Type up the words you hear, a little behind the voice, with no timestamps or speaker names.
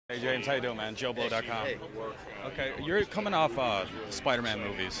Hey James, how you doing, man? JoeBlow.com. Okay, you're coming off Spider-Man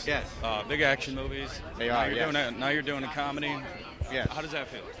movies. Yes. Big action movies. They now are, You're yes. doing now you're doing a comedy. Yes. How does that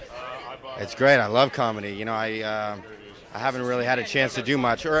feel? It's great. I love comedy. I haven't really had a chance to do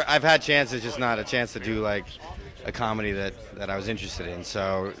much, or I've had chances, just not a chance to do like a comedy that I was interested in.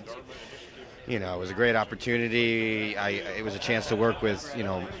 So, it was a great opportunity. It was a chance to work with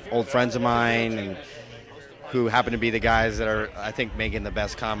old friends of mine and who happen to be the guys that are, I think, making the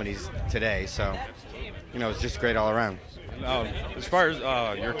best comedies today. So, it's just great all around. As far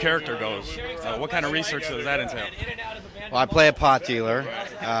as your character goes, what kind of research does that entail? Well, I play a pot dealer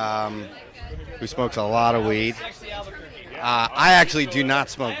who smokes a lot of weed. I actually do not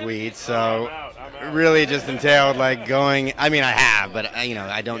smoke weed, so it really just entailed like going. I mean, I have, but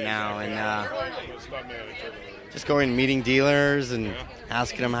I don't now, and just going and meeting dealers and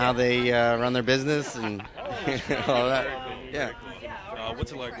asking them how they run their business and all that. Yeah.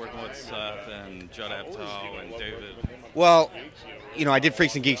 What's it like working with Seth and Judd Apatow and David? Well, I did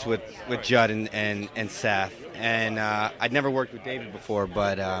Freaks and Geeks with Judd and Seth, and I'd never worked with David before,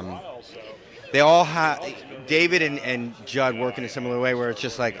 but they all have David and Judd work in a similar way where it's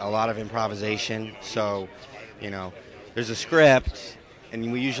just like a lot of improvisation. So, there's a script,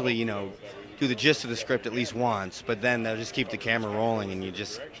 and we usually, do the gist of the script at least once, but then they'll just keep the camera rolling, and you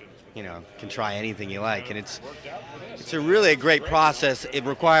just, can try anything you like, and it's a great process. It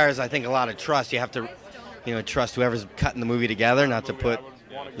requires, I think, a lot of trust. You have to, trust whoever's cutting the movie together, not to put,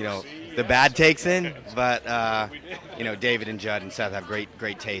 the bad takes in. But, David and Judd and Seth have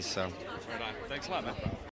great taste. So. Thanks a lot, man.